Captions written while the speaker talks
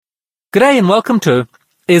G'day and welcome to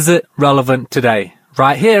Is It Relevant Today?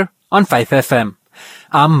 Right here on Faith FM.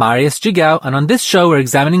 I'm Marius Jigao, and on this show we're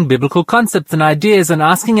examining biblical concepts and ideas and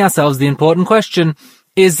asking ourselves the important question,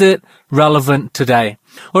 is it relevant today?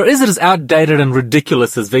 Or is it as outdated and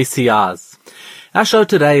ridiculous as VCRs? Our show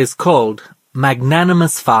today is called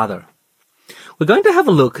Magnanimous Father. We're going to have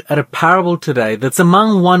a look at a parable today that's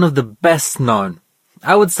among one of the best known.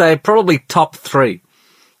 I would say probably top 3.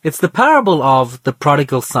 It's the parable of the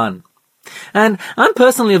prodigal son. And I'm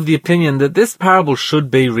personally of the opinion that this parable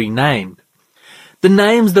should be renamed. The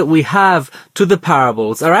names that we have to the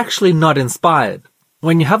parables are actually not inspired.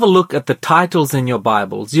 When you have a look at the titles in your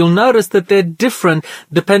Bibles, you'll notice that they're different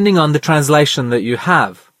depending on the translation that you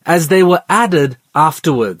have, as they were added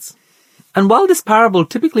afterwards. And while this parable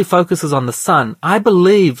typically focuses on the son, I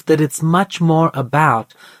believe that it's much more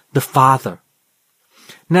about the father.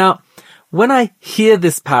 Now, when I hear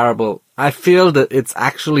this parable, I feel that it's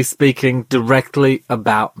actually speaking directly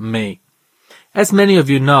about me. As many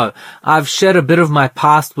of you know, I've shared a bit of my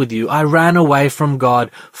past with you. I ran away from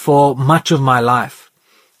God for much of my life.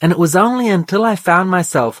 And it was only until I found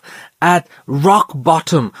myself at rock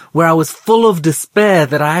bottom, where I was full of despair,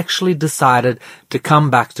 that I actually decided to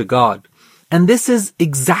come back to God. And this is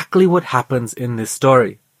exactly what happens in this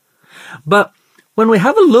story. But when we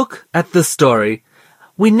have a look at the story,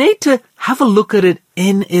 we need to have a look at it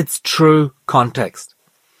in its true context.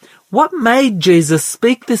 What made Jesus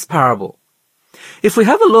speak this parable? If we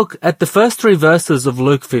have a look at the first 3 verses of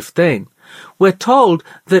Luke 15, we're told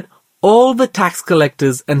that all the tax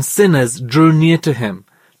collectors and sinners drew near to him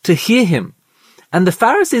to hear him. And the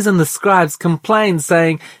Pharisees and the scribes complained,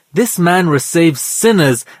 saying, "This man receives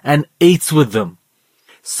sinners and eats with them."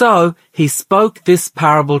 So he spoke this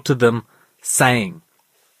parable to them, saying.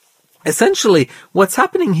 Essentially, what's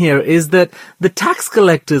happening here is that the tax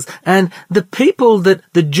collectors and the people that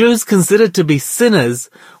the Jews considered to be sinners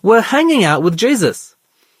were hanging out with Jesus.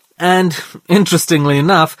 And, interestingly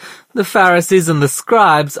enough, the Pharisees and the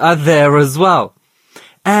scribes are there as well.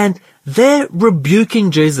 And they're rebuking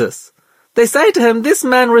Jesus. They say to him, "This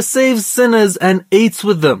man receives sinners and eats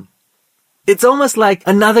with them." It's almost like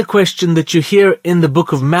another question that you hear in the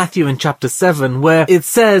book of Matthew in chapter 7, where it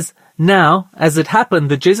says, "Now, as it happened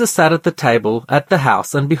that Jesus sat at the table at the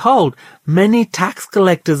house, and behold, many tax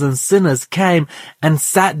collectors and sinners came and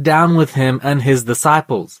sat down with him and his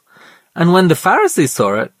disciples. And when the Pharisees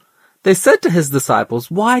saw it, they said to his disciples,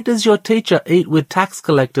 'Why does your teacher eat with tax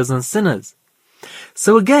collectors and sinners?'"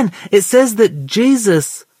 So again, it says that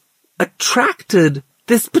Jesus attracted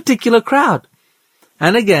this particular crowd.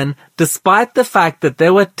 And again, despite the fact that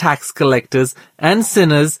there were tax collectors and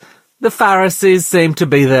sinners, the Pharisees seem to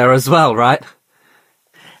be there as well, right?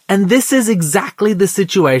 And this is exactly the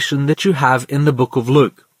situation that you have in the book of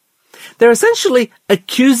Luke. They're essentially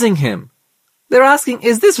accusing him. They're asking,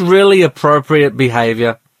 is this really appropriate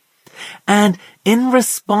behavior? And in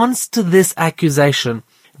response to this accusation,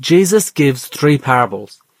 Jesus gives 3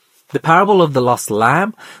 parables. The parable of the lost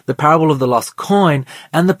lamb, the parable of the lost coin,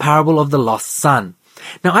 and the parable of the lost son.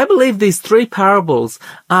 Now, I believe these 3 parables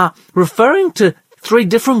are referring to 3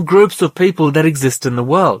 different groups of people that exist in the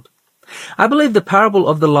world. I believe the parable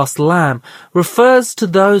of the lost lamb refers to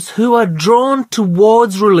those who are drawn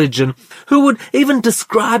towards religion, who would even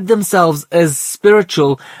describe themselves as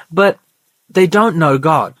spiritual, but they don't know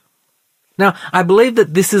God. Now, I believe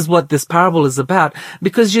that this is what this parable is about,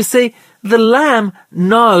 because you see, the lamb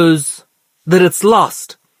knows that it's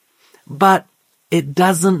lost, but it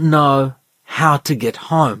doesn't know how to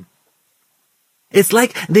get home. It's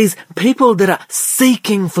like these people that are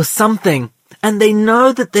seeking for something, and they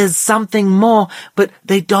know that there's something more, but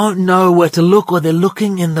they don't know where to look, or they're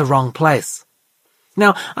looking in the wrong place.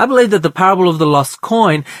 Now, I believe that the parable of the lost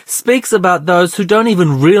coin speaks about those who don't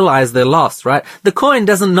even realize they're lost, right? The coin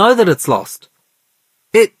doesn't know that it's lost.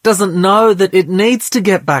 It doesn't know that it needs to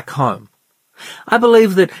get back home. I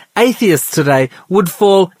believe that atheists today would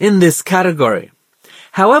fall in this category.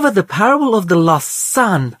 However, the parable of the lost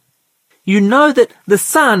son, you know that the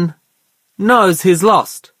son knows he's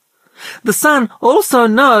lost. The son also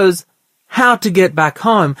knows how to get back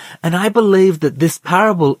home, and I believe that this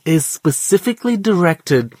parable is specifically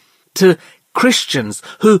directed to Christians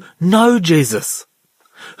who know Jesus,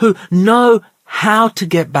 who know how to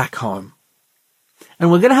get back home.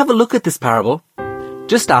 And we're going to have a look at this parable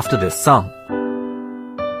just after this song.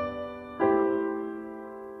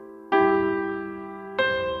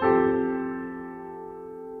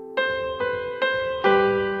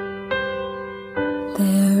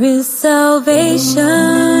 There is salvation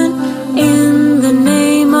in the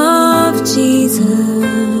name of Jesus,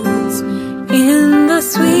 in the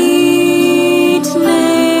sweet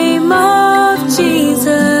name of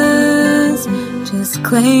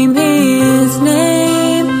claim his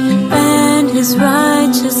name and his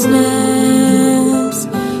righteousness.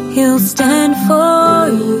 He'll stand for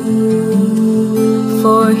you,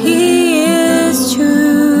 for he is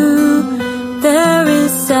true. There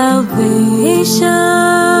is salvation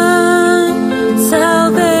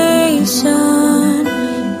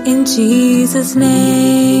in Jesus'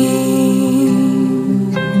 name.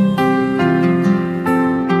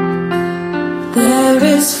 There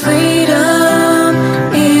is freedom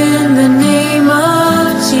in the name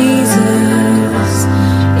of Jesus,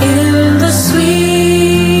 in the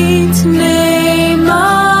sweet name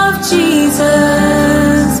of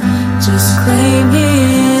Jesus. Just claim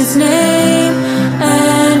his name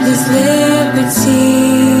and his liberty.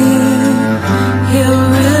 He'll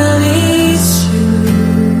release you,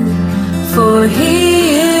 for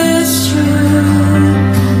he is true.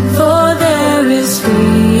 For there is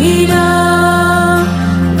freedom,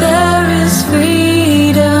 there is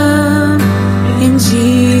freedom in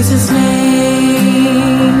Jesus'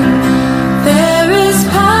 name. There is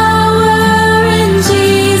power in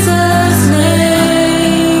Jesus'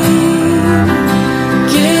 name,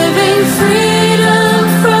 giving freedom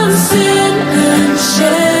from sin and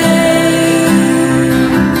shame.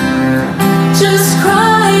 Just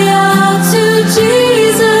cry out to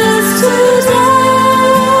Jesus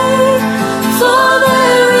today, for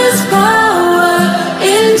there is power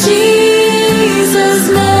in Jesus'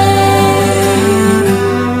 name.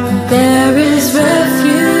 There is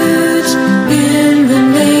refuge in the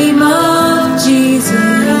name of Jesus,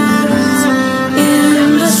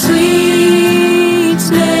 in the sweet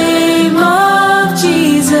name of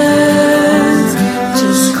Jesus.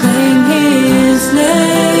 Just claim his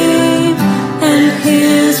name and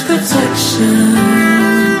his protection.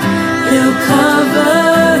 He'll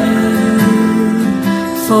cover you,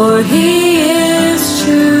 for he is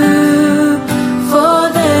true. For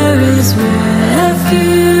there is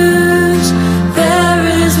refuge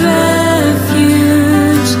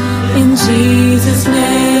in Jesus'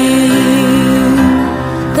 name.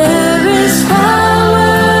 There is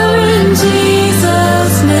power in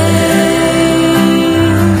Jesus'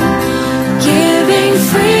 name, giving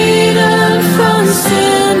freedom from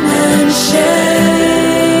sin and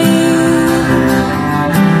shame.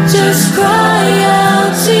 Just cry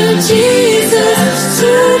out to Jesus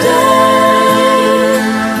today,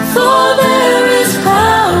 for there is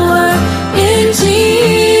power in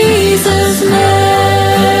Jesus' name.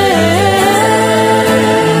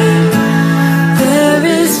 There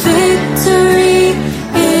is victory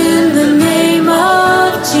in the name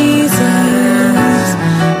of Jesus,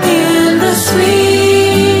 in the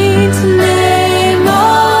sweet name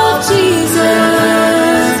of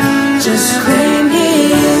Jesus. Just claim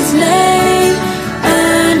his name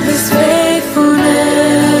and his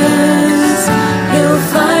faithfulness. He'll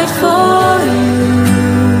fight for you,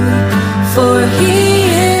 for he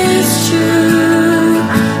is true.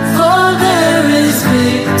 For there is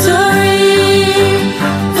victory,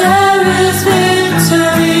 there is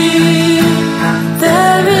victory,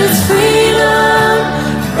 there is freedom,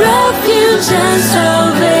 refuge and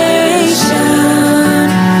salvation.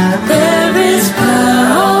 There is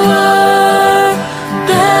power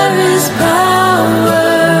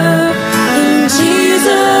in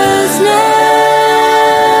Jesus' name.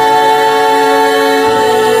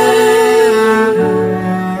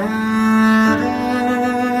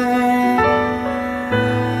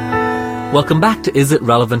 Welcome back to Is It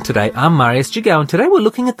Relevant Today? I'm Marius Jigao, and today we're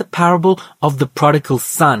looking at the parable of the prodigal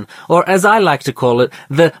son, or as I like to call it,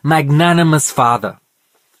 the magnanimous father.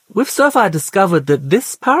 We've so far discovered that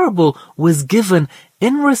this parable was given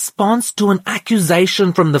in response to an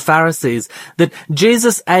accusation from the Pharisees that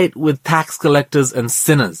Jesus ate with tax collectors and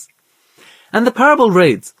sinners. And the parable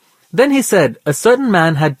reads, "Then he said, a certain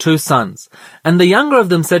man had 2 sons, and the younger of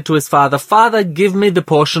them said to his father, 'Father, give me the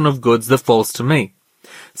portion of goods that falls to me.'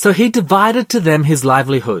 So he divided to them his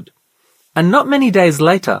livelihood. And not many days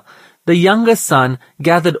later, the younger son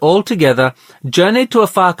gathered all together, journeyed to a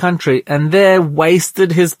far country, and there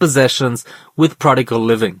wasted his possessions with prodigal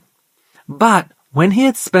living. But when he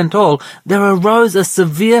had spent all, there arose a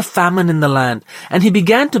severe famine in the land, and he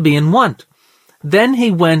began to be in want. Then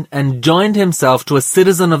he went and joined himself to a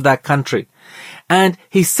citizen of that country, and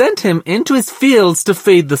he sent him into his fields to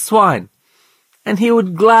feed the swine. And he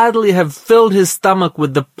would gladly have filled his stomach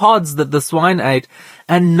with the pods that the swine ate,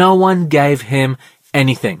 and no one gave him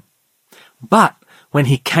anything. But when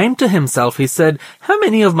he came to himself, he said, 'How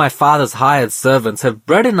many of my father's hired servants have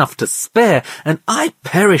bread enough to spare, and I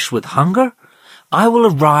perish with hunger? I will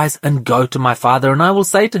arise and go to my father, and I will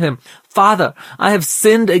say to him, "Father, I have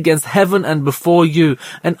sinned against heaven and before you,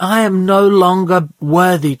 and I am no longer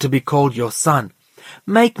worthy to be called your son.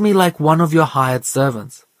 Make me like one of your hired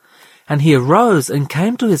servants." And he arose and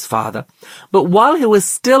came to his father. But while he was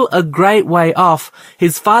still a great way off,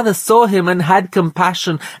 his father saw him and had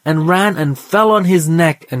compassion, and ran and fell on his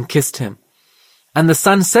neck and kissed him. And the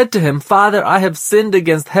son said to him, "Father, I have sinned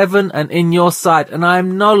against heaven and in your sight, and I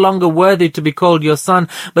am no longer worthy to be called your son."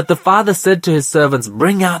 But the father said to his servants,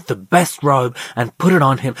 "Bring out the best robe and put it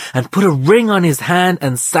on him, and put a ring on his hand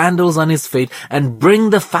and sandals on his feet, and bring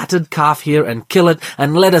the fatted calf here and kill it,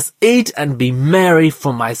 and let us eat and be merry,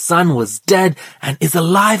 for my son was dead and is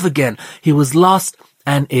alive again. He was lost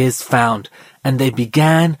and is found." And they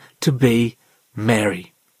began to be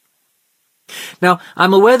merry. Now,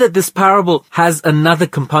 I'm aware that this parable has another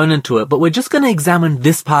component to it, but we're just going to examine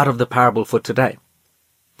this part of the parable for today.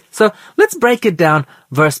 So let's break it down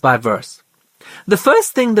verse by verse. The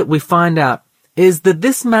first thing that we find out is that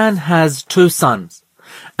this man has 2 sons,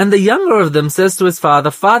 and the younger of them says to his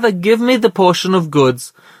father, "Father, give me the portion of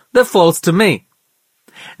goods that falls to me."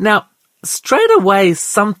 Now, straight away,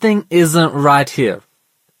 something isn't right here.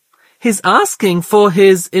 He's asking for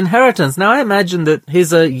his inheritance. Now, I imagine that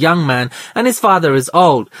he's a young man and his father is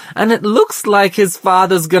old, and it looks like his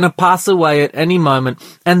father's going to pass away at any moment,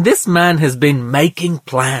 and this man has been making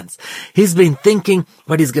plans. He's been thinking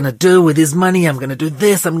what he's going to do with his money. "I'm going to do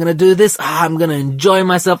this, I'm going to do this, I'm going to enjoy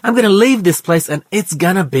myself, I'm going to leave this place and it's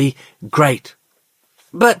going to be great."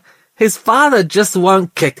 But his father just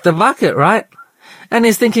won't kick the bucket, right? And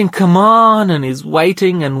he's thinking, come on, and he's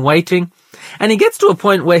waiting and waiting. And he gets to a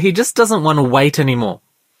point where he just doesn't want to wait anymore.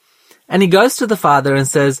 And he goes to the father and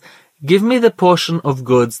says, "Give me the portion of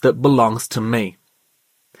goods that belongs to me."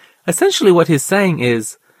 Essentially what he's saying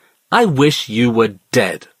is, I wish you were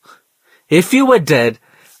dead. If you were dead,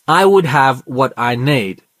 I would have what I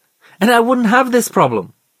need, and I wouldn't have this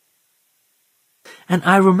problem. And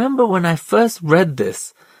I remember when I first read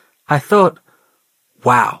this, I thought,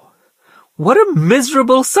 wow. What a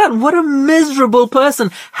miserable son. What a miserable person.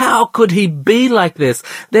 How could he be like this?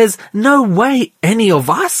 There's no way any of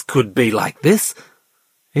us could be like this.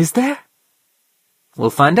 Is there? We'll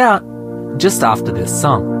find out just after this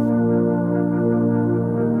song.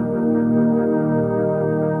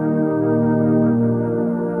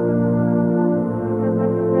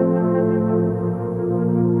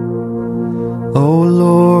 O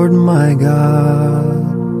Lord my God,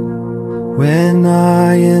 when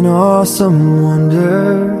I in awesome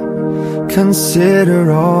wonder consider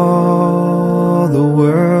all the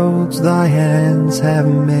worlds thy hands have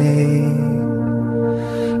made,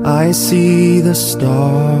 I see the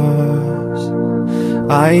stars,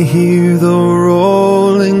 I hear the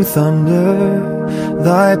rolling thunder,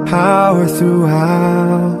 thy power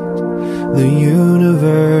throughout the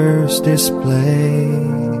universe displayed.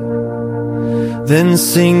 Then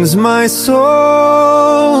sings my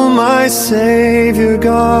soul, my Savior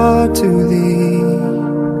God, to thee.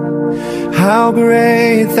 How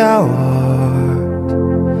great thou art,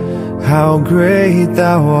 how great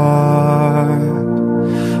thou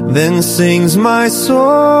art. Then sings my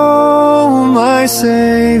soul, my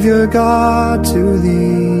Savior God, to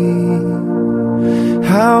thee.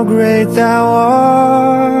 How great thou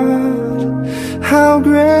art, how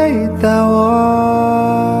great thou art.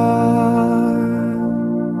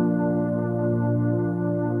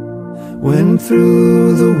 When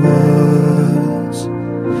through the woods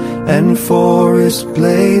and forest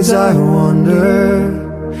glades I wander,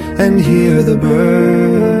 and hear the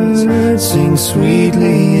birds sing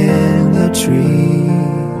sweetly in the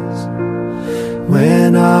trees,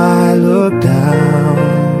 when I look down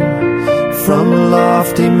from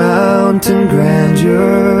lofty mountain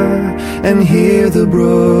grandeur and hear the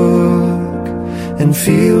brook and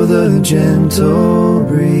feel the gentle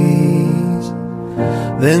breeze,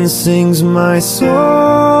 then sings my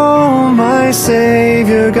soul, my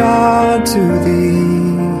Savior God, to thee.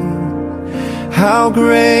 How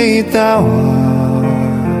great thou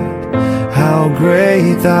art, how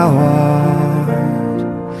great thou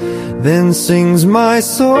art. Then sings my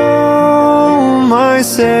soul, my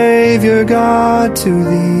Savior God, to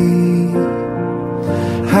thee.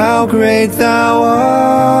 How great thou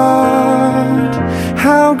art,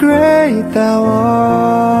 how great thou art.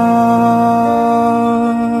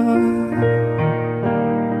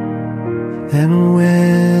 And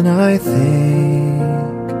when I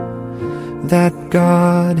think that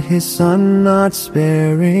God his Son not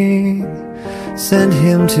sparing sent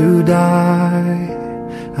him to die,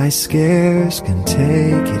 I scarce can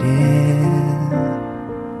take it in,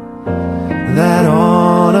 that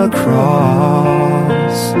on a cross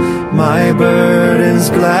my burdens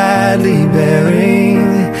gladly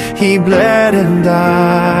bearing. He bled and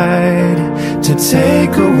died to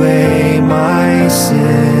take away my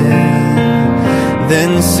sin.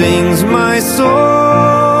 Then sings my soul,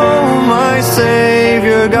 my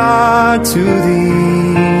Savior God, to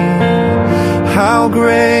thee. How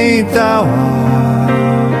great thou art,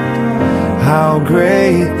 how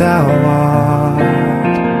great thou art.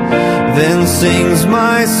 Then sings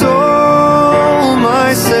my soul,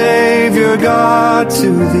 my Savior God,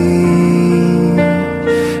 to thee.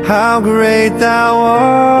 How great thou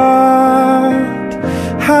art,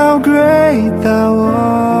 how great thou art.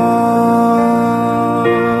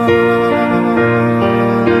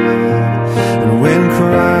 And when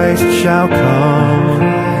Christ shall come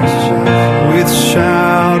with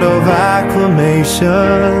shout of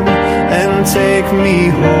acclamation and take me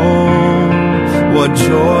home, what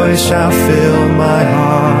joy shall fill my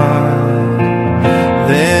heart.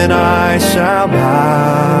 Then I shall bow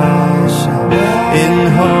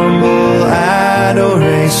in humble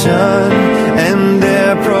adoration and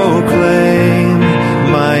there proclaim,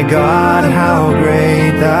 my God, how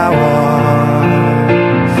great thou art.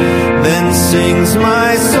 Then sings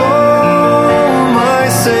my soul, my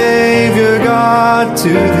Savior God, to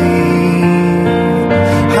thee.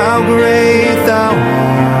 How great thou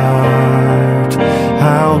art,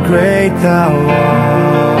 how great thou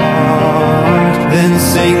art. Then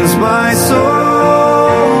sings my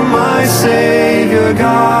soul, my Savior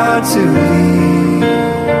God, to thee.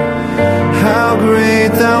 How great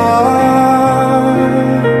thou art,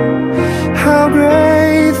 how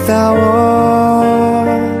great thou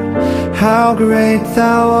art, how great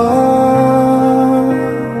thou art,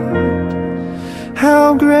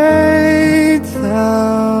 how great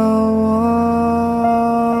thou art.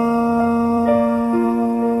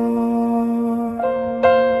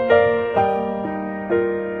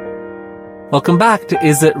 Welcome back to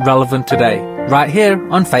Is It Relevant Today? Right here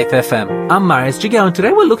on Faith FM. I'm Marius Jigao, and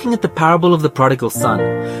today we're looking at the parable of the prodigal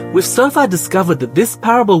son. We've so far discovered that this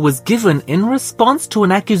parable was given in response to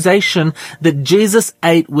an accusation that Jesus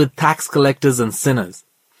ate with tax collectors and sinners.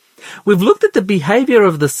 We've looked at the behavior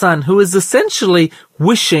of the son, who is essentially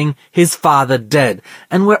wishing his father dead.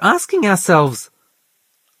 And we're asking ourselves,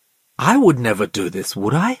 I would never do this,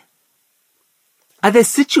 would I? Are there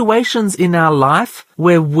situations in our life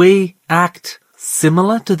where we act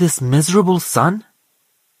similar to this miserable son?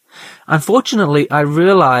 Unfortunately, I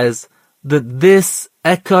realize that this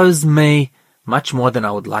echoes me much more than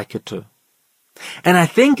I would like it to. And I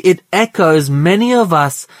think it echoes many of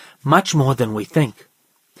us much more than we think.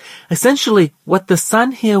 Essentially, what the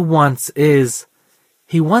son here wants is,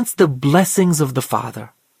 he wants the blessings of the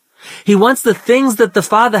Father. He wants the things that the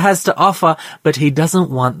Father has to offer, but he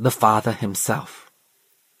doesn't want the Father himself.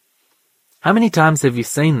 How many times have you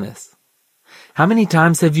seen this? How many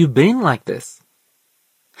times have you been like this?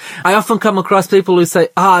 I often come across people who say,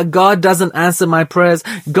 God doesn't answer my prayers.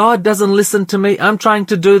 God doesn't listen to me. I'm trying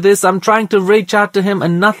to do this. I'm trying to reach out to him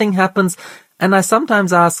and nothing happens. And I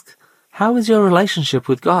sometimes ask, how is your relationship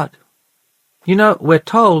with God? You know, we're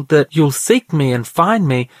told that you'll seek me and find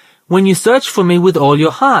me when you search for me with all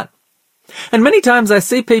your heart. And many times I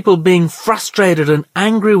see people being frustrated and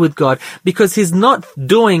angry with God because he's not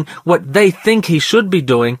doing what they think he should be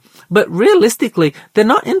doing, but realistically, they're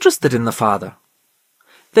not interested in the Father.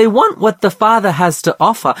 They want what the Father has to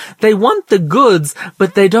offer. They want the goods,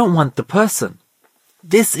 but they don't want the person.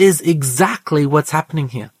 This is exactly what's happening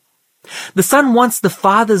here. The son wants the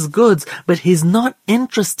Father's goods, but he's not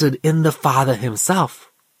interested in the Father himself.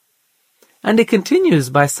 And he continues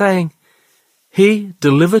by saying, he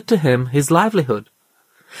delivered to him his livelihood.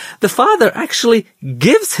 The Father actually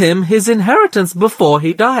gives him his inheritance before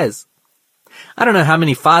he dies. I don't know how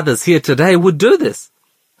many fathers here today would do this.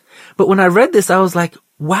 But when I read this, I was like,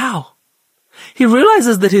 wow. He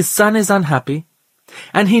realizes that his son is unhappy,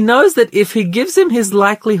 and he knows that if he gives him his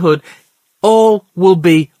livelihood, all will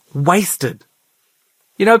be wasted.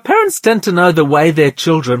 You know, parents tend to know the way their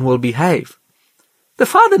children will behave. The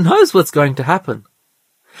Father knows what's going to happen.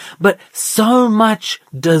 But so much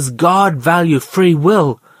does God value free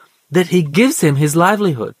will that he gives him his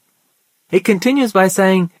livelihood. It continues by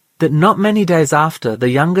saying that not many days after, the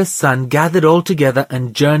youngest son gathered all together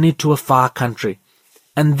and journeyed to a far country,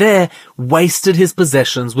 and there wasted his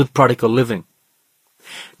possessions with prodigal living.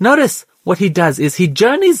 Notice what he does is he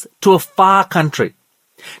journeys to a far country.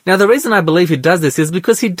 Now, the reason I believe he does this is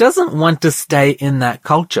because he doesn't want to stay in that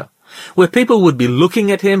culture, where people would be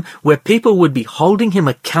looking at him, where people would be holding him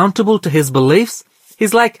accountable to his beliefs.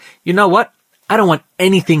 He's like, you know what? I don't want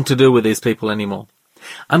anything to do with these people anymore.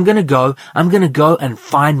 I'm going to go and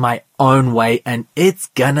find my own way, and it's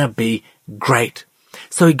going to be great.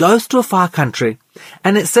 So he goes to a far country,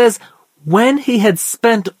 and it says, when he had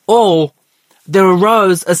spent all, there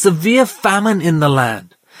arose a severe famine in the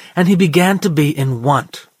land, and he began to be in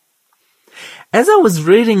want. As I was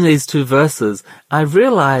reading these two verses, I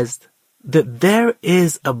realized that there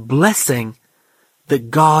is a blessing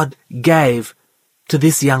that God gave to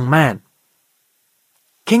this young man.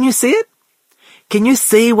 Can you see it? Can you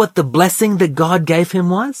see what the blessing that God gave him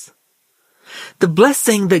was? The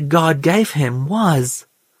blessing that God gave him was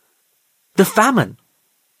the famine.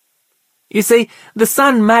 You see, the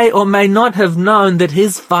son may or may not have known that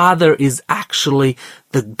his father is actually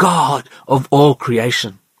the God of all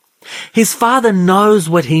creation. His father knows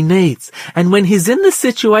what he needs, and when he's in this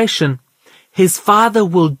situation, his father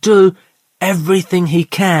will do everything he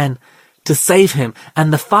can to save him,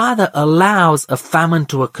 and the father allows a famine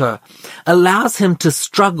to occur, allows him to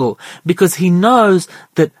struggle, because he knows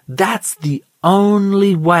that that's the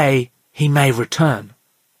only way he may return.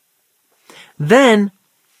 Then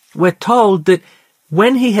we're told that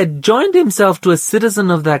when he had joined himself to a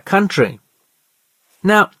citizen of that country,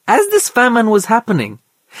 now as this famine was happening,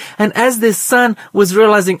 and as this son was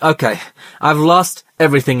realizing, okay, I've lost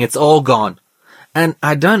everything, it's all gone, and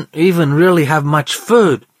I don't even really have much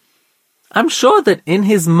food, I'm sure that in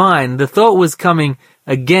his mind the thought was coming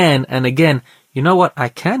again and again, you know what, I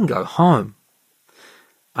can go home.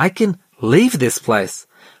 I can leave this place.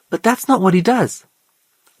 But that's not what he does.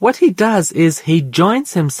 What he does is he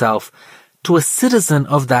joins himself to a citizen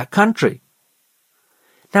of that country.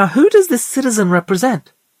 Now, who does this citizen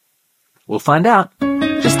represent? We'll find out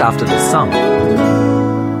just after this song.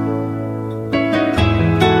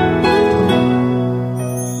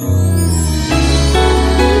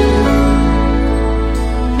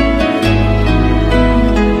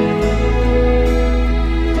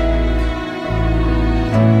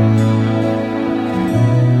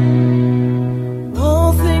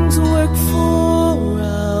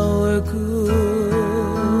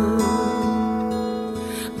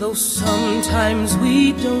 Sometimes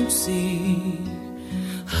we don't see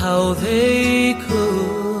how they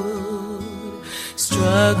could.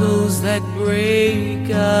 Struggles that break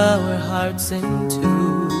our hearts in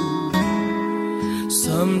two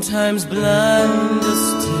sometimes blind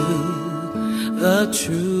us to the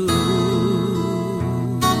truth.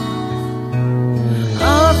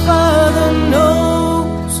 Our Father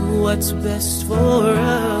knows what's best for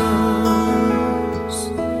us.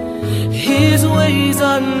 His ways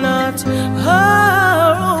are not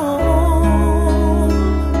our own.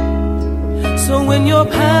 So when your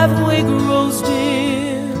pathway grows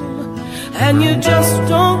dim and you just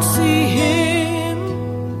don't see him,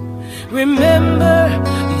 remember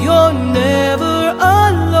you're never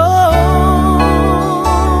alone.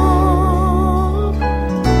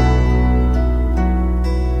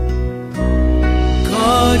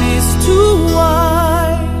 God is too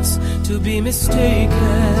wise to be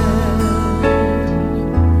mistaken.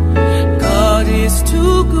 Is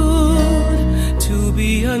too good to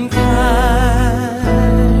be unkind.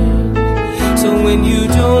 So when you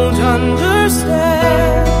don't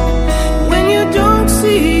understand, when you don't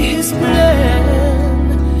see his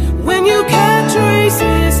plan, when you can't trace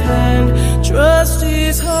his hand, trust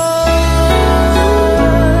his heart.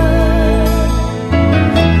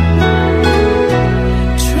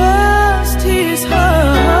 Trust his heart.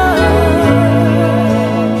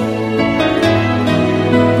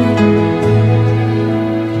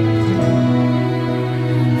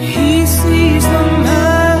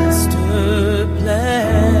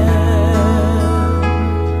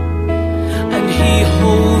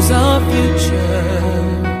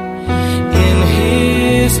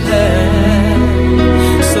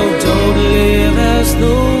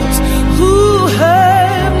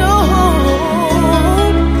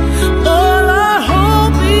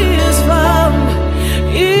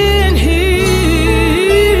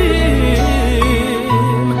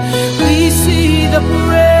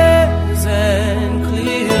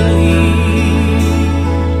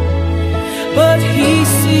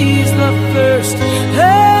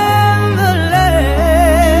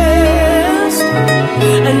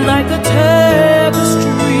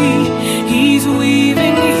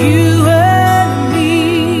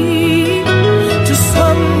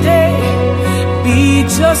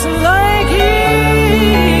 Just like him.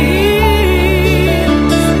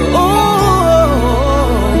 Oh,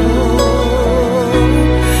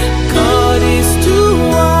 God is too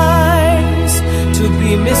wise to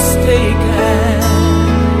be mistaken.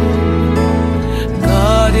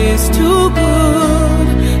 God is too good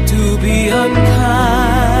to be unkind.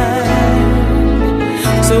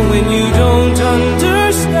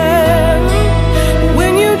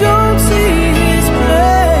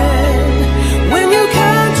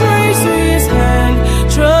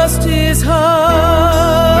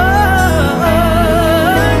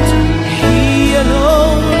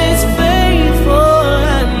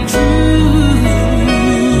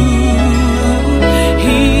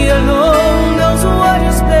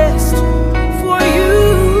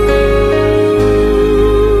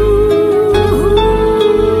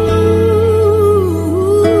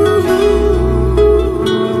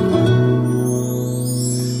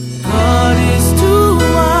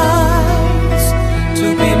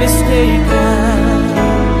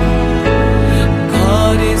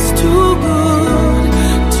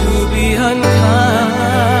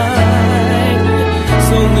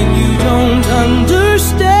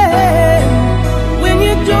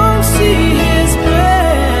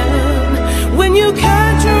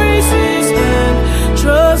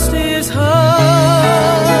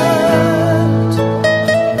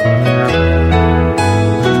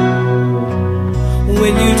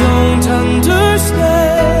 don't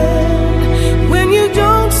understand, when you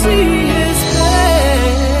don't see his hand,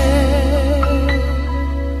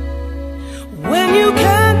 when you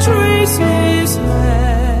can't trace his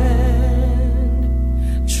hand,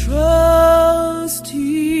 trust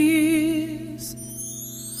his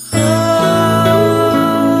heart.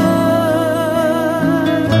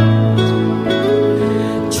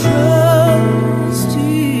 Trust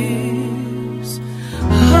his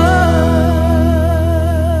heart.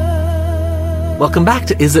 Welcome back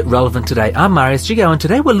to Is It Relevant Today? I'm Marius Gigo, and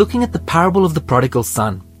today we're looking at the parable of the prodigal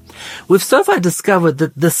son. We've so far discovered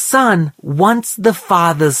that the son wants the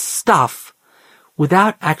father's stuff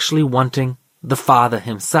without actually wanting the father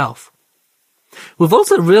himself. We've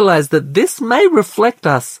also realized that this may reflect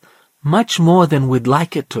us much more than we'd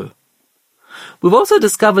like it to. We've also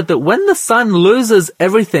discovered that when the son loses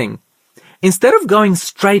everything, instead of going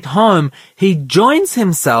straight home, he joins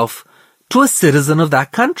himself to a citizen of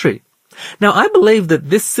that country. Now, I believe that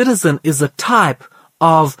this citizen is a type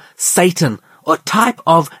of Satan, or type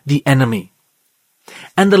of the enemy.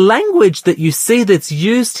 And the language that you see that's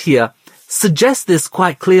used here suggests this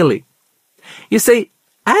quite clearly. You see,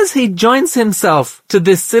 as he joins himself to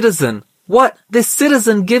this citizen, what this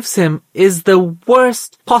citizen gives him is the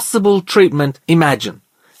worst possible treatment imagined.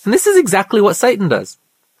 And this is exactly what Satan does.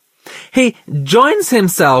 He joins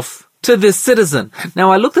himself to this citizen.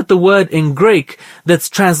 Now, I looked at the word in Greek that's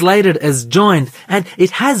translated as joined, and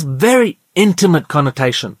it has very intimate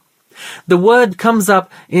connotation. The word comes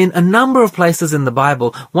up in a number of places in the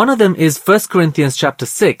Bible. One of them is 1 Corinthians chapter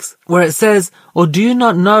 6, where it says, "Or do you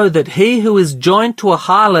not know that he who is joined to a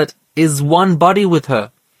harlot is one body with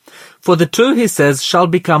her? For the two," he says, "shall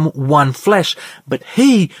become one flesh. But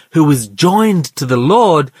he who is joined to the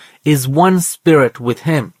Lord is one spirit with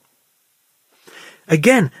him."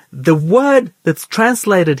 Again, the word that's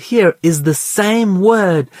translated here is the same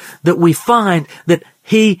word that we find that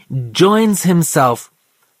he joins himself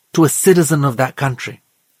to a citizen of that country.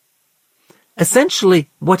 Essentially,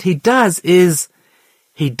 what he does is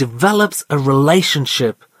he develops a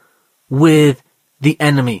relationship with the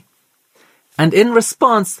enemy. And in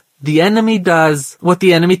response, the enemy does what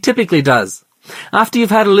the enemy typically does. After you've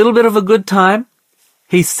had a little bit of a good time,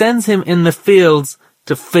 he sends him in the fields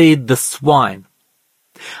to feed the swine.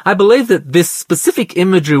 I believe that this specific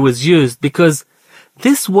imagery was used because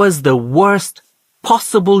this was the worst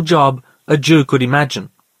possible job a Jew could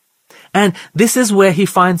imagine. And this is where he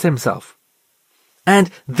finds himself.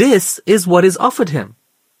 And this is what is offered him.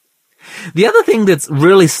 The other thing that's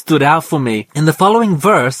really stood out for me, in the following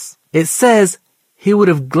verse, it says, he would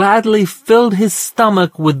have gladly filled his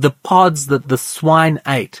stomach with the pods that the swine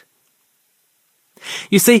ate.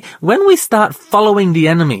 You see, when we start following the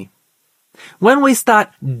enemy, when we start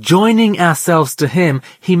joining ourselves to him,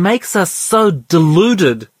 he makes us so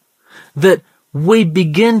deluded that we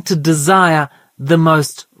begin to desire the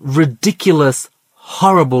most ridiculous,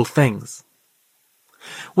 horrible things.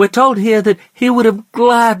 We're told here that he would have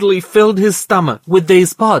gladly filled his stomach with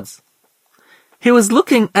these pods. He was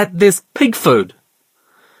looking at this pig food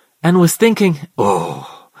and was thinking,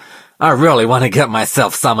 "Oh, I really want to get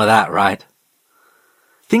myself some of that, right?"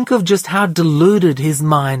 Think of just how deluded his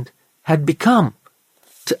mind had become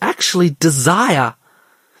to actually desire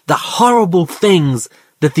the horrible things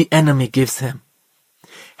that the enemy gives him.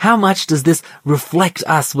 How much does this reflect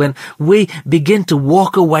us when we begin to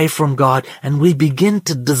walk away from God and we begin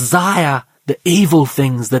to desire the evil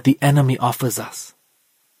things that the enemy offers us?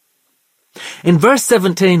 In verse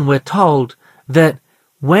 17, we're told that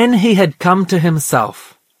when he had come to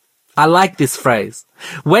himself, I like this phrase,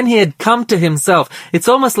 when he had come to himself, it's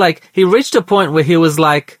almost like he reached a point where he was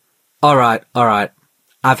like, all right,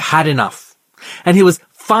 I've had enough. And he was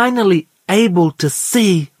finally able to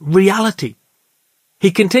see reality. He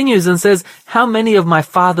continues and says, "How many of my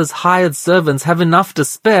father's hired servants have enough to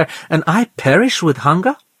spare, and I perish with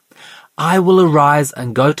hunger? I will arise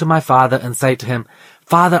and go to my father and say to him,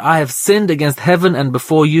 Father, I have sinned against heaven and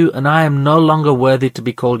before you, and I am no longer worthy to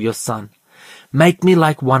be called your son. Make me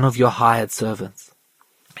like one of your hired servants."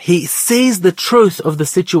 He sees the truth of the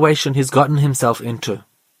situation he's gotten himself into.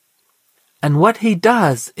 And what he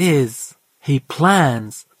does is he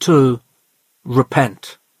plans to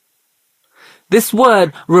repent. This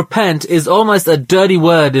word, repent, is almost a dirty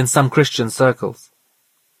word in some Christian circles.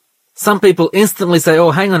 Some people instantly say,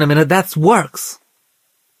 "Oh, hang on a minute, that's works."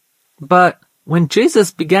 But when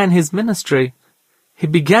Jesus began his ministry, he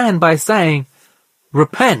began by saying,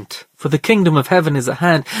 "Repent, for the kingdom of heaven is at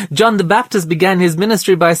hand." John the Baptist began his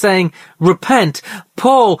ministry by saying, "Repent."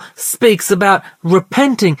 Paul speaks about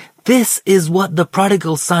repenting. This is what the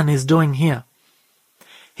prodigal son is doing here.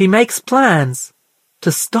 He makes plans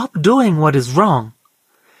to stop doing what is wrong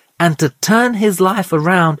and to turn his life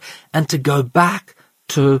around and to go back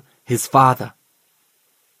to his father.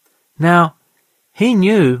 Now, he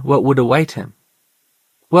knew what would await him.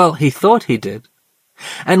 Well, he thought he did.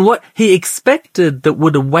 And what he expected that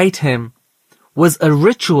would await him was a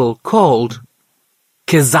ritual called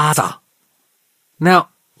Kizaza. Now,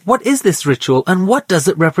 what is this ritual and what does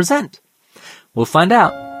it represent? We'll find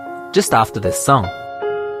out just after this song.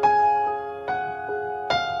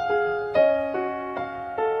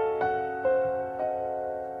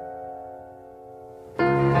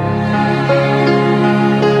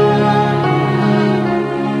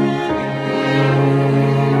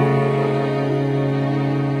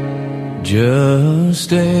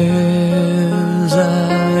 Just as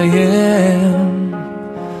I am,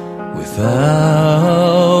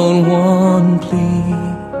 without one plea,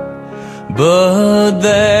 but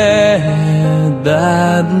that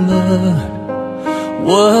thy blood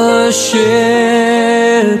was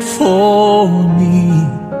shed for me,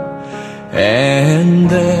 and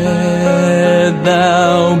that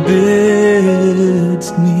thou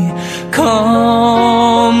bidst me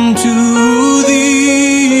come to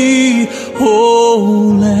thee,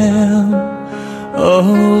 O Lamb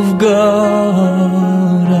of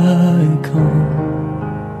God,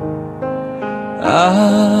 I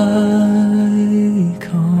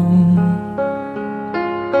come,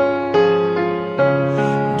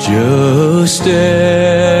 just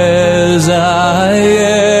as I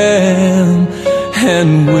am,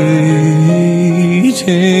 and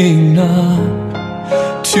waiting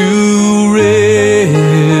not to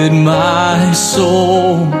rid my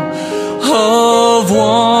soul of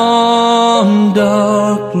one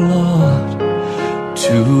dark blot,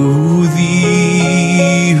 to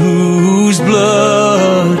thee whose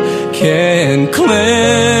blood can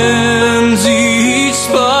cleanse each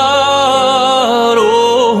spot,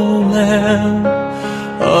 O Lamb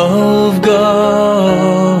of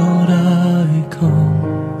God, I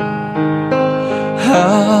come, I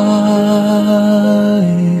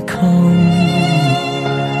come.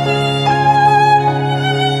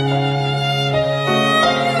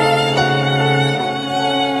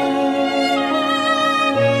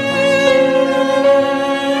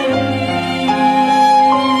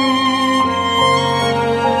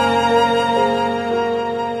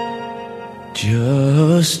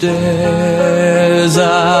 Just as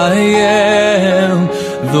I am,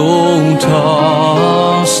 though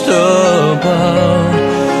tossed about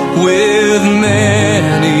with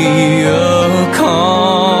many a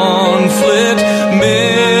conflict,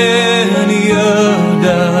 many a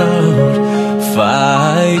doubt,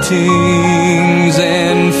 fightings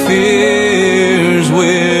and fears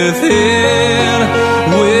within,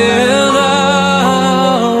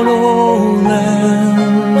 without, O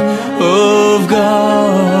Lamb of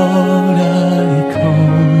God, I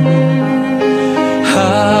come, I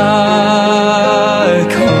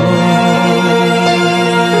come.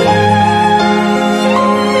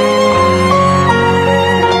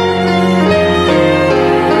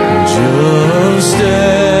 Just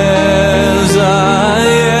as I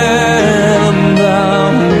am,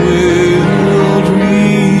 thou wilt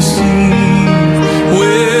receive,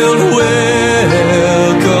 wilt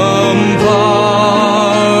welcome,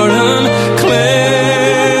 pardon,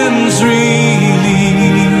 cleanse,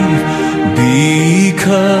 relieve,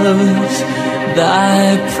 because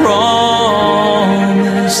thy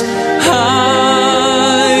promise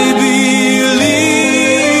I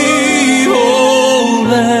believe, O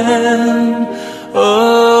Lamb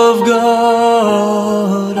of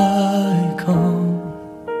God, I come,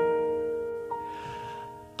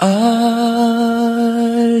 I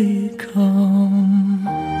come.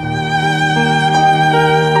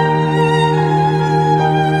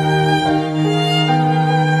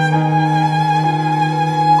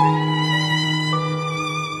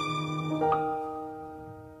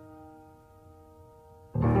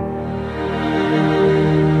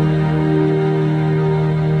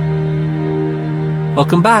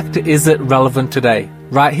 Welcome back to Is It Relevant Today?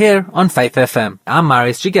 Right here on Faith FM. I'm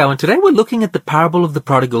Marius Jigao, and today we're looking at the parable of the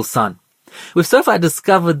prodigal son. We've so far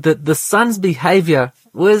discovered that the son's behavior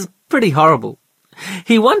was pretty horrible.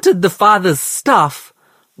 He wanted the father's stuff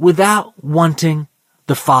without wanting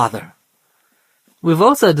the father. We've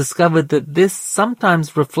also discovered that this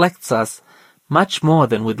sometimes reflects us much more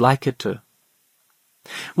than we'd like it to.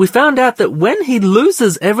 We found out that when he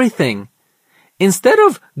loses everything, instead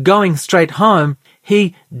of going straight home,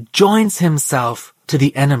 he joins himself to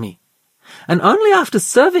the enemy. And only after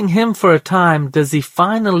serving him for a time does he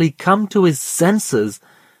finally come to his senses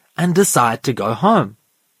and decide to go home.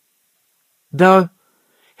 Though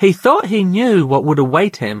He thought he knew what would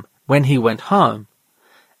await him when he went home,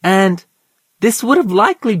 and this would have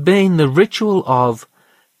likely been the ritual of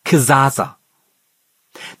kazaza.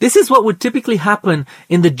 This is what would typically happen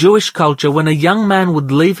in the Jewish culture when a young man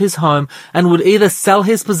would leave his home and would either sell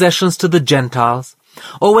his possessions to the Gentiles,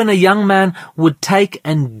 or when a young man would take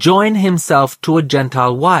and join himself to a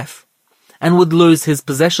Gentile wife and would lose his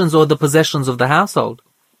possessions or the possessions of the household.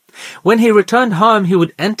 When he returned home, he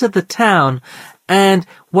would enter the town, and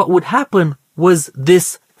what would happen was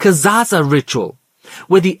this kazaza ritual,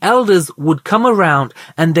 where the elders would come around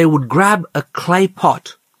and they would grab a clay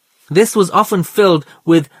pot. This was often filled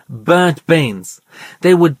with burnt beans.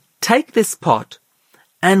 They would take this pot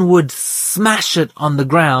and would smash it on the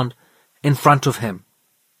ground in front of him.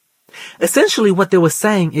 Essentially what they were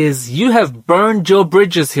saying is, you have burned your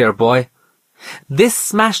bridges here, boy. This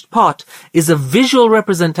smashed pot is a visual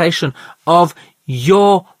representation of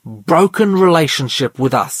your broken relationship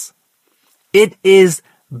with us. It is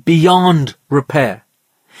beyond repair.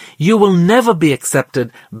 You will never be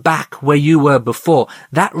accepted back where you were before.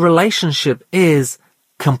 That relationship is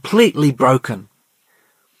completely broken.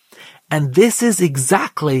 And this is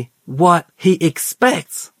exactly what he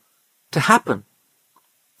expects to happen.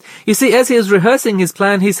 You see, as he is rehearsing his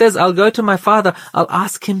plan, he says, I'll go to my father, I'll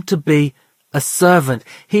ask him to be a servant.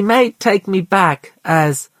 He may take me back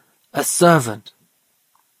as a servant.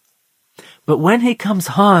 But when he comes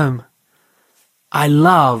home, I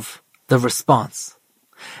love the response.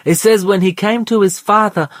 It says when he came to his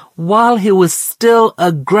father while he was still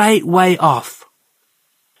a great way off.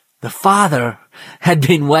 The father had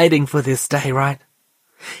been waiting for this day, right?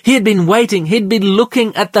 He had been waiting. He'd been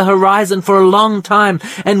looking at the horizon for a long time.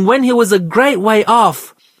 And when he was a great way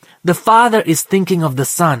off, the father is thinking of the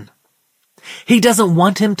son. He doesn't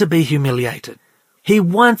want him to be humiliated. He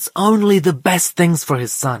wants only the best things for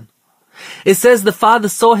his son. It says the father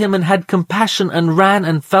saw him and had compassion and ran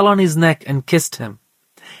and fell on his neck and kissed him.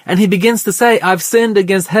 And he begins to say, I've sinned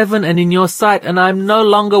against heaven and in your sight, and I'm no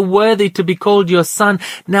longer worthy to be called your son.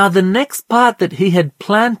 Now the next part that he had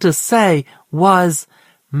planned to say was,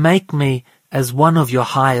 make me as one of your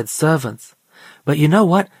hired servants. But you know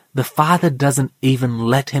what? The father doesn't even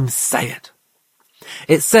let him say it.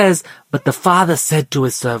 It says, but the father said to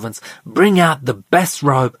his servants, bring out the best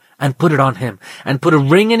robe and put it on him, and put a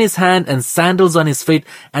ring in his hand and sandals on his feet,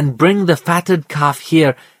 and bring the fatted calf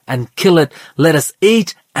here and kill it. Let us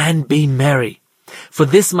eat and be merry. For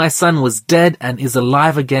this my son was dead and is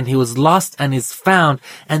alive again. He was lost and is found.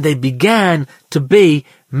 And they began to be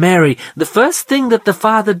merry. The first thing that the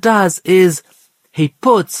father does is he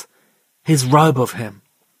puts his robe of him.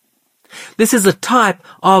 This is a type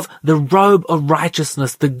of the robe of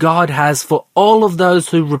righteousness that God has for all of those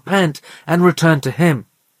who repent and return to him.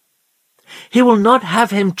 He will not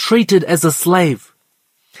have him treated as a slave.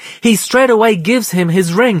 He straight away gives him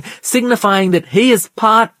his ring, signifying that he is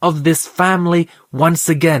part of this family once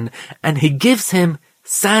again. And he gives him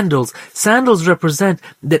sandals. Sandals represent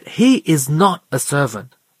that he is not a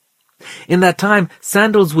servant. In that time,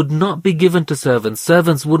 sandals would not be given to servants.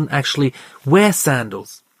 Servants wouldn't actually wear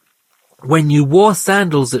sandals. When you wore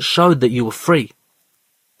sandals, it showed that you were free.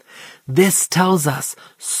 This tells us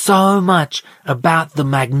so much about the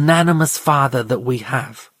magnanimous Father that we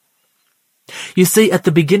have. You see, at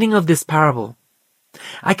the beginning of this parable,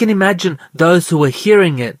 I can imagine those who were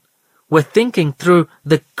hearing it were thinking through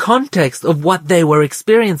the context of what they were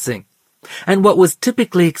experiencing and what was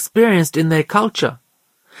typically experienced in their culture.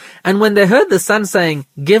 And when they heard the son saying,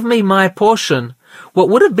 give me my portion, what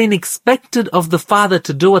would have been expected of the father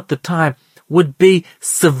to do at the time would be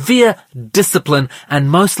severe discipline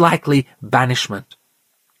and most likely banishment.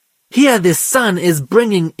 Here this son is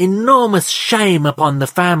bringing enormous shame upon the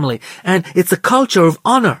family, and it's a culture of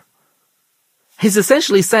honor. He's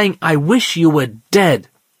essentially saying, I wish you were dead.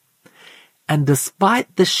 And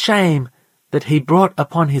despite the shame that he brought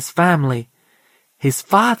upon his family, his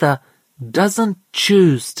father doesn't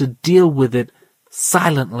choose to deal with it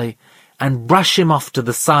silently and brush him off to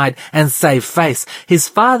the side and save face. His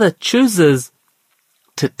father chooses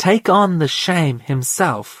to take on the shame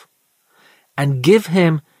himself and give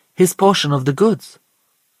him his portion of the goods.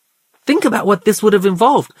 Think about what this would have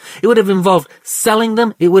involved. It would have involved selling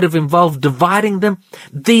them. It would have involved dividing them.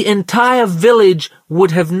 The entire village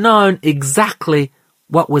would have known exactly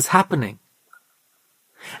what was happening.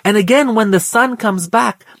 And again, when the son comes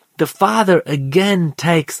back, the father again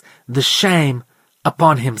takes the shame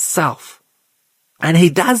upon himself. And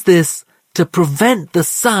he does this to prevent the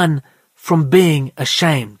son from being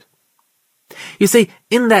ashamed. You see,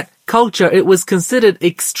 in that culture, it was considered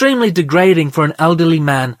extremely degrading for an elderly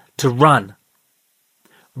man to run.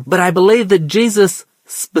 But I believe that Jesus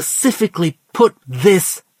specifically put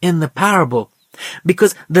this in the parable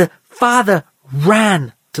because the father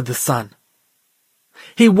ran to the son.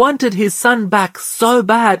 He wanted his son back so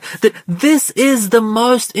bad that this is the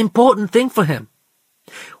most important thing for him.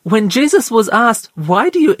 When Jesus was asked, why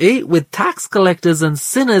do you eat with tax collectors and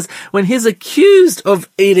sinners, when he's accused of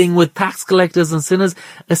eating with tax collectors and sinners,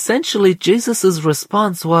 essentially Jesus'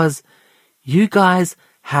 response was, you guys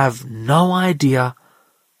have no idea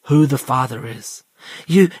who the Father is.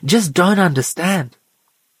 You just don't understand.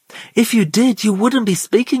 If you did, you wouldn't be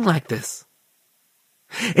speaking like this.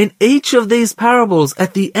 In each of these parables,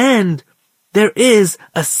 at the end, there is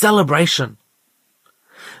a celebration.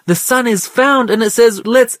 The son is found and it says,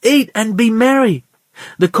 let's eat and be merry.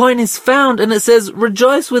 The coin is found and it says,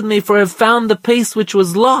 rejoice with me for I have found the piece which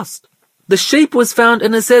was lost. The sheep was found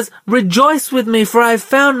and it says, rejoice with me for I have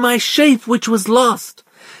found my sheep which was lost.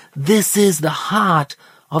 This is the heart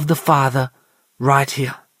of the Father right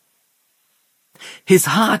here. His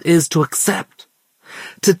heart is to accept,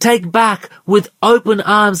 to take back with open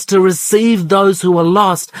arms, to receive those who are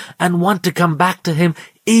lost and want to come back to him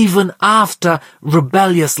even after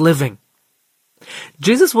rebellious living.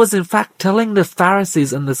 Jesus was in fact telling the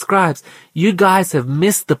Pharisees and the scribes, you guys have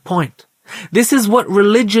missed the point. This is what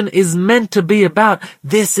religion is meant to be about.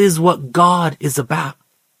 This is what God is about.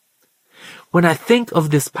 When I think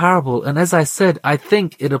of this parable, and as I said, I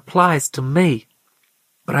think it applies to me,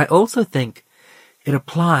 but I also think it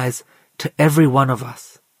applies to every one of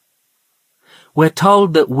us. We're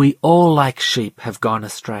told that we all like sheep have gone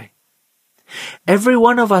astray. Every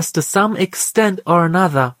one of us, to some extent or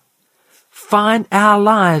another, find our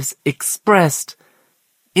lives expressed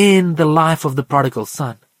in the life of the prodigal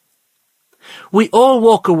son. We all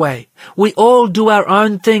walk away. We all do our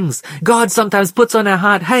own things. God sometimes puts on our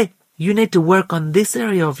heart, hey, you need to work on this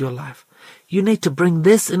area of your life. You need to bring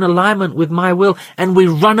this in alignment with my will. And we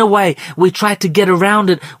run away. We try to get around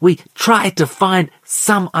it. We try to find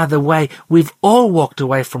some other way. We've all walked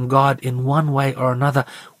away from God in one way or another.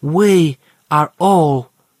 We are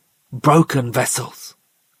all broken vessels.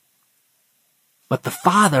 But the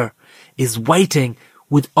Father is waiting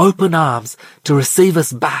with open arms to receive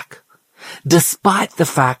us back, despite the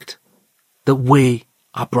fact that we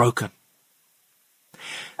are broken.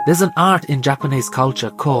 There's an art in Japanese culture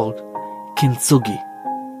called kintsugi.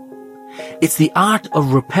 It's the art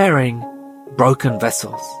of repairing broken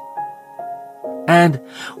vessels. And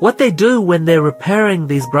what they do when they're repairing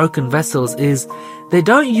these broken vessels is they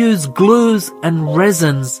don't use glues and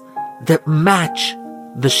resins that match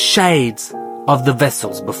the shades of the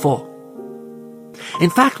vessels before. In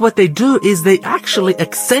fact, what they do is they actually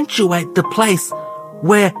accentuate the place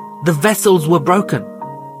where the vessels were broken.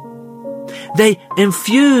 They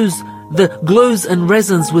infuse the glues and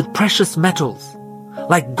resins with precious metals,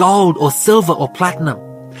 like gold or silver or platinum.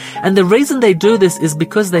 And the reason they do this is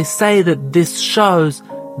because they say that this shows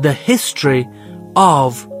the history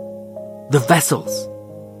of the vessels.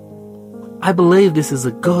 I believe this is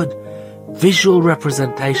a good visual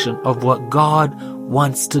representation of what God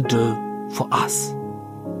wants to do for us.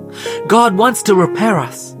 God wants to repair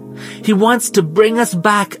us. He wants to bring us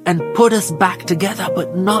back and put us back together,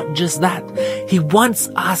 but not just that. He wants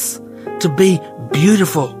us to be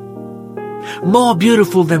beautiful. More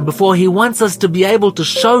beautiful than before. He wants us to be able to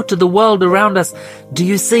show to the world around us, do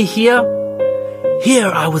you see here? Here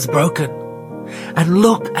I was broken. And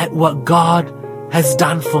look at what God has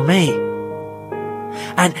done for me.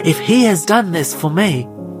 And if He has done this for me,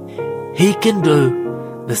 He can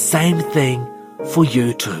do the same thing for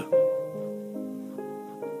you too.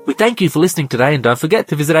 We thank you for listening today, and don't forget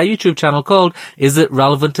to visit our YouTube channel called Is It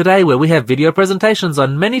Relevant Today, where we have video presentations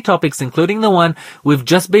on many topics, including the one we've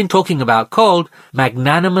just been talking about called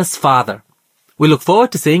Magnanimous Father. We look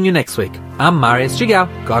forward to seeing you next week. I'm Marius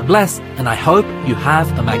Chigao. God bless, and I hope you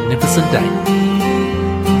have a magnificent day.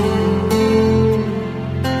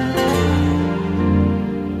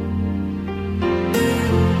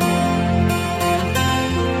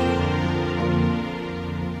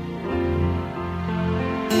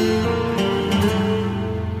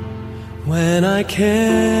 When I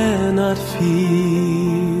cannot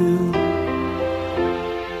feel,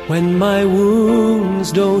 when my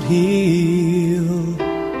wounds don't heal,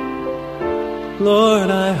 Lord,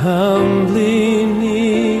 I humbly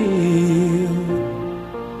kneel,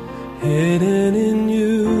 hidden in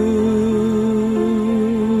you.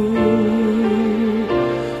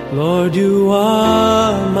 Lord, you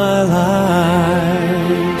are my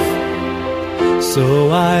life,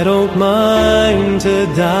 so I don't mind to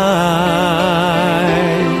die,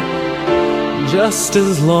 just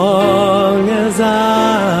as long as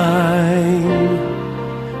I'm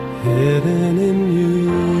hidden in you.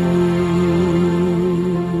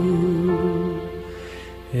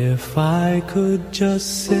 If I could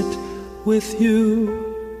just sit with you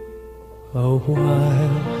a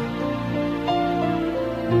while,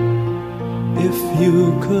 if you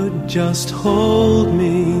could just hold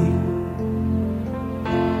me,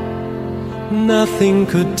 nothing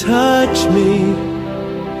could touch me,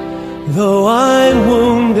 though I'm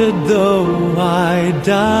wounded, though I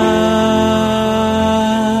die.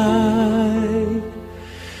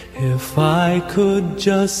 If I could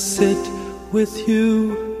just sit with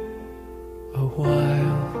you a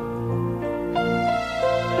while,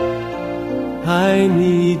 I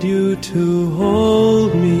need you to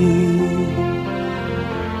hold me,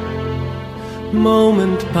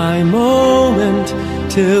 moment by moment,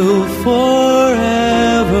 till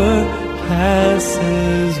forever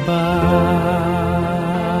passes by.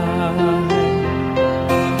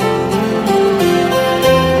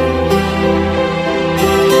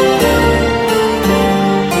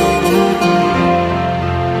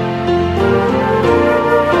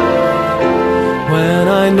 When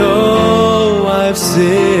I know I've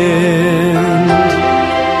sinned,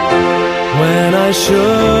 when I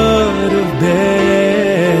should have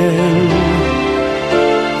been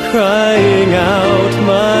crying out,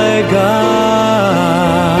 my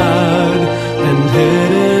God, and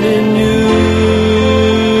hidden in you,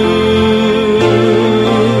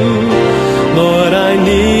 Lord, I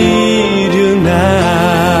need you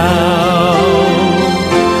now,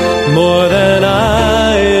 more than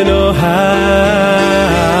I know how,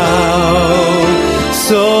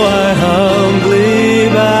 so I humbly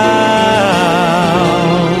bow,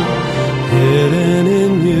 hidden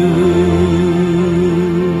in you.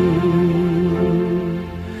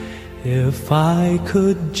 If I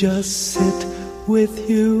could just sit with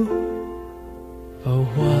you a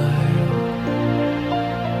while,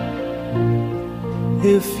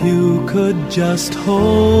 if you could just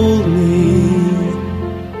hold me,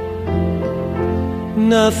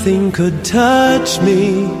 nothing could touch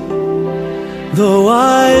me, though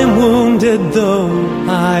I'm wounded, though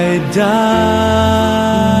I die.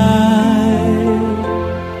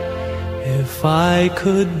 If I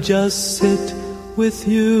could just sit with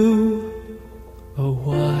you a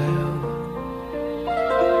while,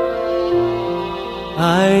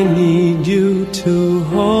 I need you to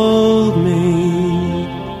hold me,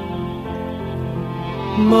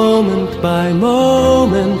 moment by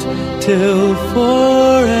moment, till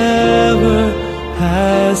forever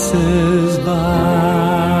passes by.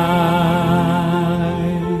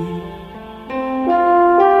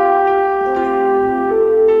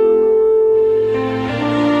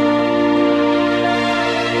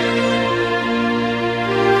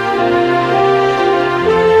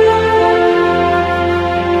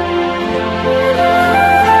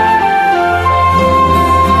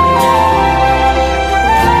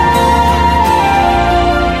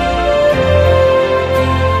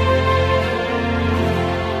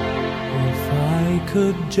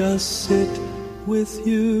 Just sit with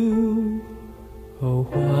you a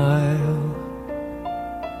while,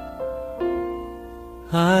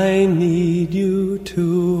 I need you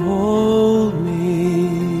to hold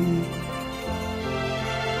me,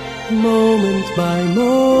 moment by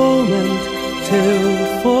moment, till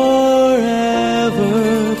forever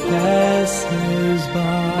passes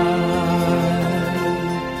by,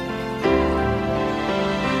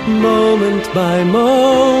 moment by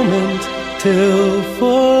moment, till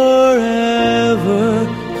forever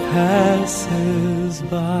passes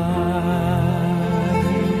by.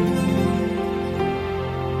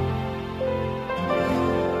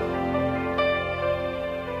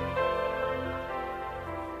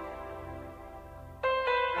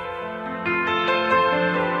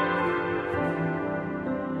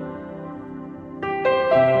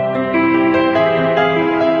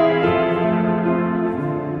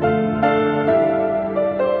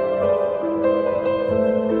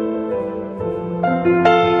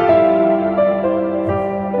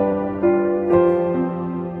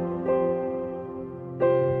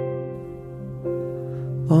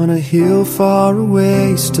 On a hill far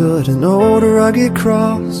away stood an old rugged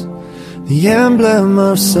cross, the emblem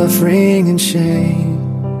of suffering and shame.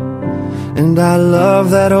 And I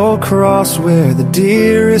love that old cross where the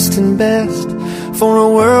dearest and best for a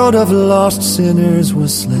world of lost sinners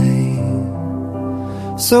was slain.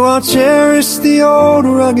 So I'll cherish the old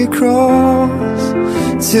rugged cross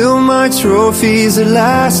till my trophies at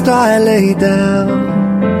last I lay down.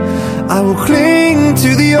 I will cling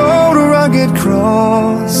to the old rugged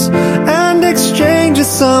cross and exchange it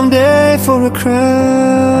someday for a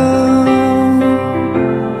crown.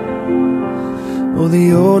 Oh,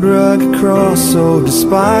 the old rugged cross, so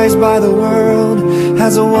despised by the world,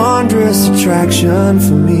 has a wondrous attraction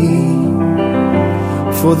for me.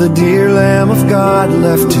 For the dear Lamb of God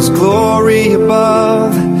left His glory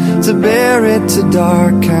above to bear it to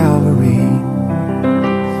dark Calvary.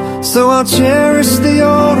 So I'll cherish the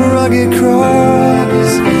old rugged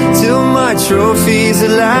cross till my trophies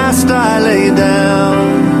at last I lay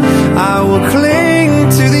down. I will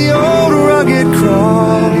cling to the old rugged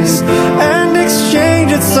cross and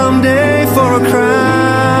exchange it someday for a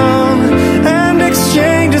crown, and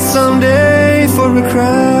exchange it someday for a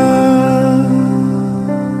crown.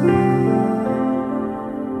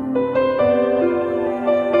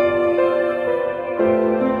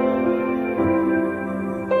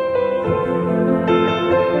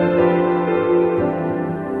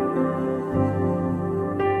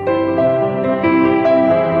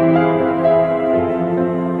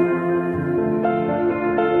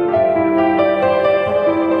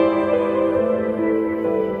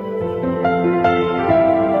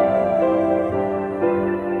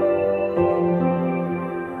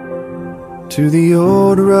 To the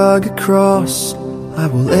old rugged cross I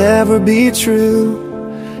will ever be true,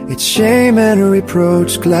 its shame and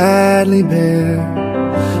reproach gladly bear.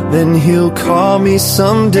 Then He'll call me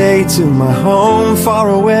someday to my home far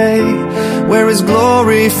away, where His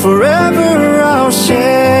glory forever I'll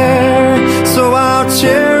share. So I'll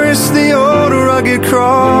cherish the old rugged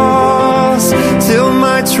cross till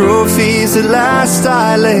my trophies at last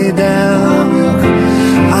I lay down.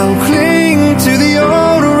 I'll cling to the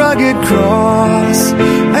old rugged cross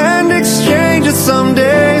and exchange it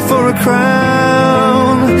someday for a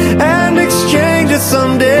crown, and exchange it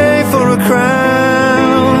someday for a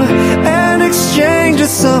crown, and exchange it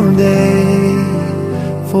someday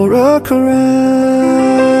for a crown.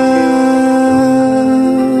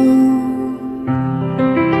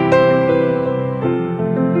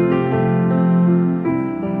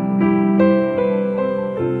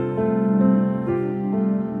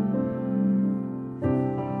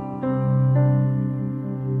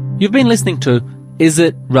 You've been listening to Is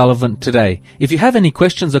It Relevant Today? If you have any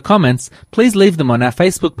questions or comments, please leave them on our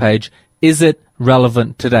Facebook page, Is It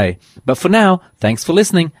Relevant Today? But for now, thanks for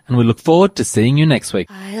listening, and we look forward to seeing you next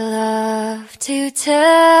week. I love to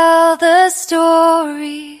tell the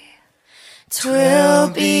story. 'Twill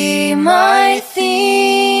be my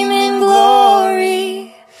theme in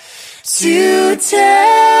glory to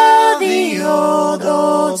tell the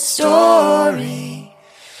old story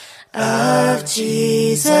of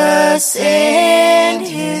Jesus and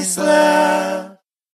His love.